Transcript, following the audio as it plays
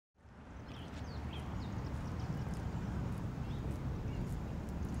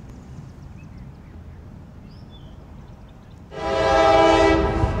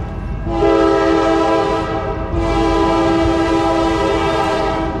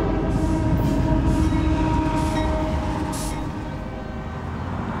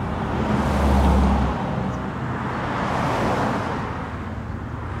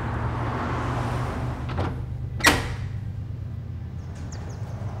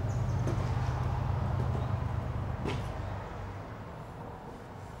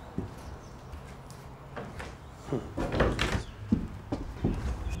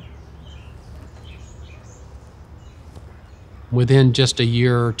Within just a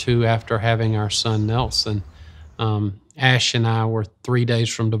year or two after having our son Nelson, Ash and I were 3 days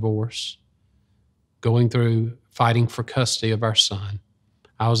from divorce, going through fighting for custody of our son.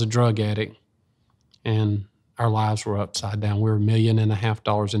 I was a drug addict, and our lives were upside down. We were $1.5 million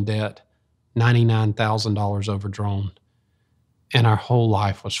in debt, $99,000 overdrawn, and our whole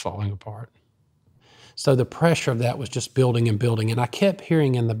life was falling apart. So the pressure of that was just building and building, and I kept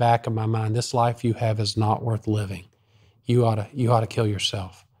hearing in the back of my mind, this life you have is not worth living. You ought to kill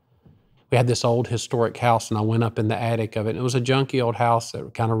yourself. We had this old historic house, and I went up in the attic of it. It was a junky old house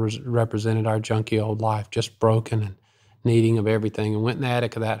that kind of represented our junky old life, just broken and needing of everything. And went in the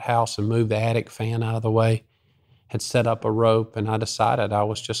attic of that house and moved the attic fan out of the way, had set up a rope, and I decided I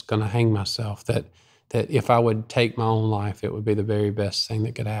was just going to hang myself, that if I would take my own life, it would be the very best thing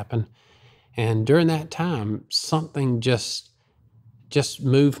that could happen. And during that time, something just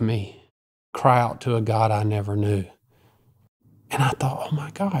moved me, cry out to a God I never knew. And I thought, oh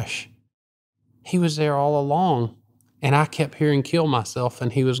my gosh, he was there all along. And I kept hearing kill myself,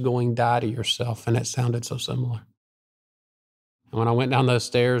 and he was going, die to yourself. And it sounded so similar. And when I went down those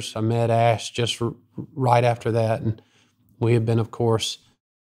stairs, I met Ash just right after that. And we had been, of course,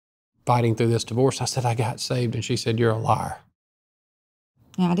 fighting through this divorce. I said, I got saved. And she said, you're a liar.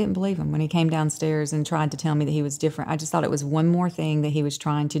 Yeah, I didn't believe him when he came downstairs and tried to tell me that he was different. I just thought it was one more thing that he was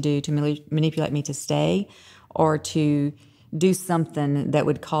trying to do to manipulate me to stay or to do something that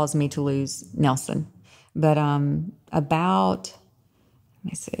would cause me to lose Nelson. But about, let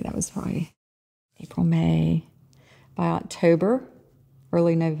me see, that was probably April, May. By October,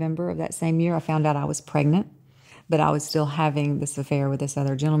 early November of that same year, I found out I was pregnant, but I was still having this affair with this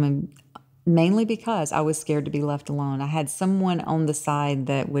other gentleman, mainly because I was scared to be left alone. I had someone on the side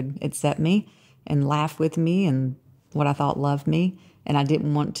that would accept me and laugh with me and what I thought loved me, and I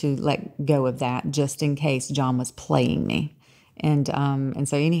didn't want to let go of that just in case John was playing me. And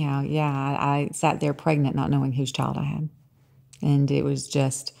so anyhow, yeah, I sat there pregnant, not knowing whose child I had. And it was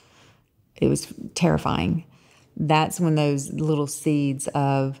terrifying. That's when those little seeds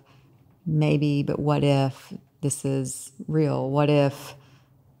of maybe, but what if this is real? What if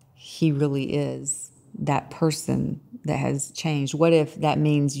he really is that person that has changed? What if that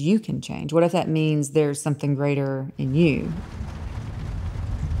means you can change? What if that means there's something greater in you?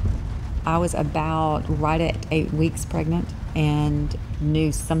 I was about right at 8 weeks pregnant and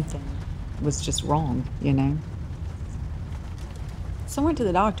knew something was just wrong, you know. So I went to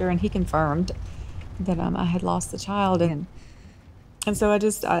the doctor and he confirmed that I had lost the child. And so I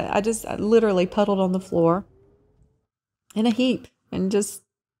just literally puddled on the floor in a heap and just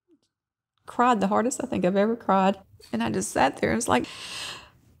cried the hardest I think I've ever cried. And I just sat there and was like,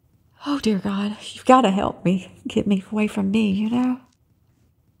 oh, dear God, you've got to help me, get me away from me, you know?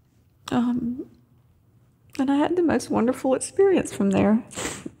 And I had the most wonderful experience from there.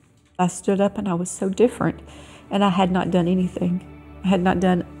 I stood up and I was so different, and I had not done anything. I had not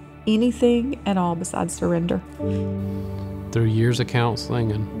done anything at all besides surrender. Through years of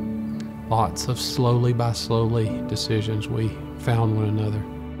counseling and lots of slowly decisions, we found one another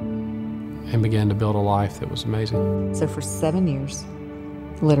and began to build a life that was amazing. So for 7 years,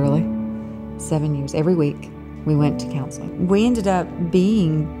 literally 7 years, every week, we went to counseling. We ended up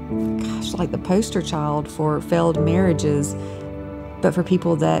being, gosh, like the poster child for failed marriages, but for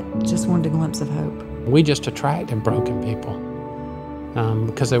people that just wanted a glimpse of hope. We just attracted broken people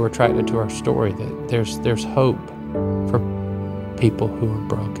because they were attracted to our story, that there's hope for people who are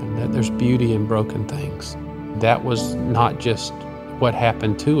broken, that there's beauty in broken things. That was not just what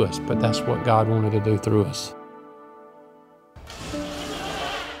happened to us, but that's what God wanted to do through us.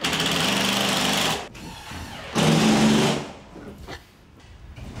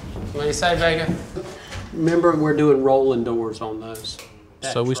 What do you say, Vega? Remember, we're doing rolling doors on those.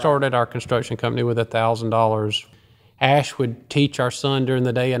 So we started our construction company with $1,000. Ash would teach our son during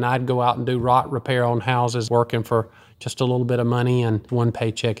the day, and I'd go out and do rot repair on houses, working for just a little bit of money and one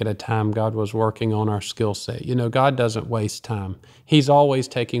paycheck at a time. God was working on our skill set. You know, God doesn't waste time. He's always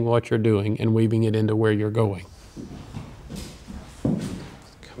taking what you're doing and weaving it into where you're going.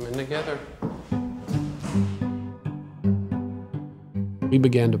 Coming together. We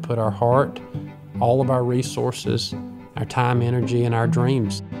began to put our heart, all of our resources, our time, energy, and our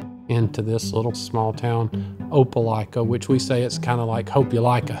dreams into this little small town, Opelika, which we say it's kind of like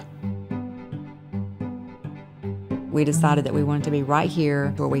Opelika. We decided that we wanted to be right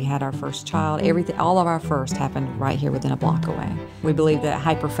here where we had our first child. Everything, all of our first happened right here within a block away. We believe that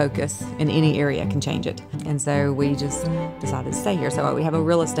hyper-focus in any area can change it. And so we just decided to stay here. So we have a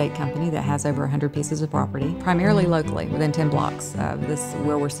real estate company that has over 100 pieces of property, primarily locally, within 10 blocks of this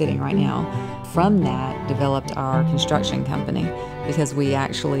where we're sitting right now. From that, developed our construction company because we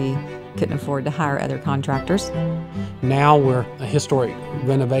actually couldn't afford to hire other contractors. Now we're a historic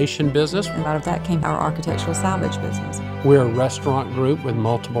renovation business. And out of that came our architectural salvage business. We're a restaurant group with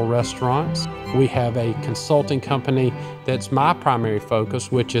multiple restaurants. We have a consulting company that's my primary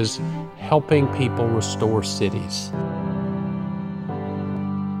focus, which is helping people restore cities.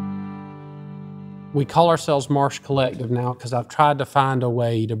 We call ourselves Marsh Collective now because I've tried to find a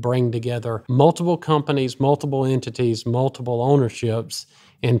way to bring together multiple companies, multiple entities, multiple ownerships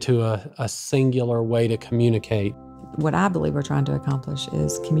into a singular way to communicate. What I believe we're trying to accomplish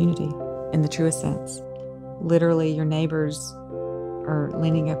is community in the truest sense. Literally, your neighbors are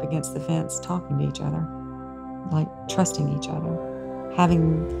leaning up against the fence, talking to each other, like trusting each other,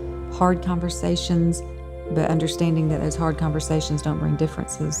 having hard conversations, but understanding that those hard conversations don't bring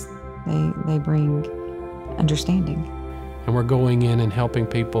differences. They bring understanding. And we're going in and helping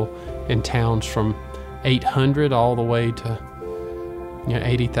people in towns from 800 all the way to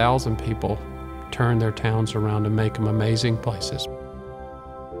 80,000 people turn their towns around and make them amazing places.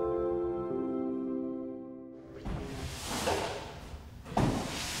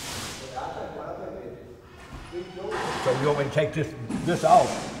 So you want me to take this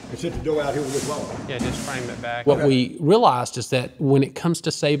off and sit the door out here with this wall? Yeah, just frame it back. What we realized is that when it comes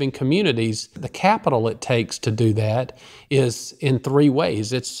to saving communities, the capital it takes to do that is in three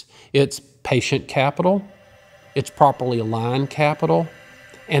ways. It's patient capital, it's properly aligned capital,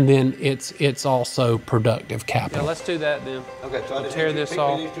 and then it's also productive capital. Yeah, let's do that then. Okay, so we'll tear this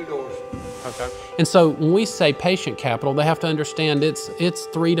off. These two doors. Okay. And so when we say patient capital, they have to understand it's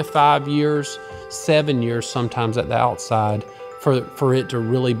 3 to 5 years, 7 years sometimes at the outside for it to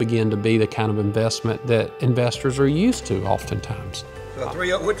really begin to be the kind of investment that investors are used to oftentimes.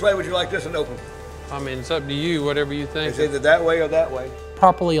 So which way would you like this one open? I mean, it's up to you, whatever you think. It's either that way or that way.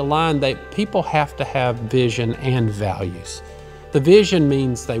 Properly aligned, people have to have vision and values. The vision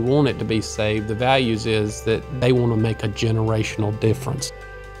means they want it to be saved. The values is that they want to make a generational difference.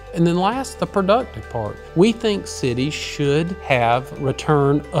 And then last, the productive part. We think cities should have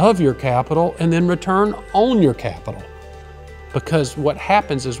return of your capital and then return on your capital. Because what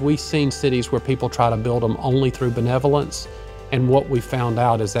happens is we've seen cities where people try to build them only through benevolence, and what we found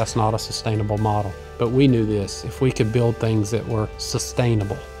out is that's not a sustainable model. But we knew this, if we could build things that were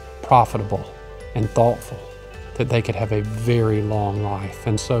sustainable, profitable, and thoughtful, that they could have a very long life.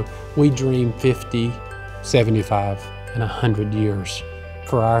 And so we dream 50, 75, and 100 years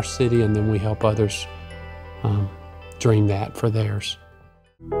for our city, and then we help others dream that for theirs.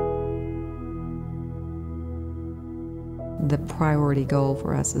 The priority goal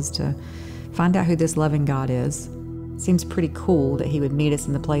for us is to find out who this loving God is. It seems pretty cool that he would meet us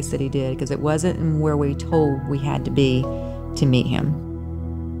in the place that he did, because it wasn't in where we told we had to be to meet him.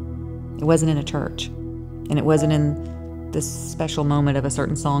 It wasn't in a church, and it wasn't in this special moment of a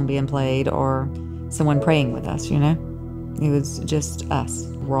certain song being played or someone praying with us, you know? It was just us,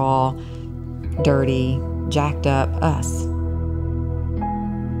 raw, dirty, jacked up us.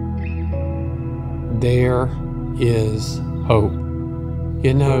 There is hope.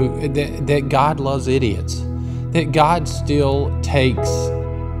 You know, that God loves idiots. That God still takes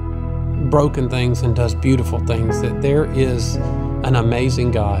broken things and does beautiful things. That there is an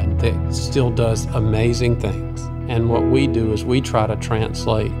amazing God that still does amazing things. And what we do is we try to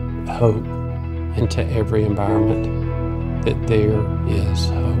translate hope into every environment. That there is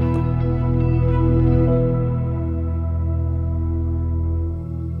hope.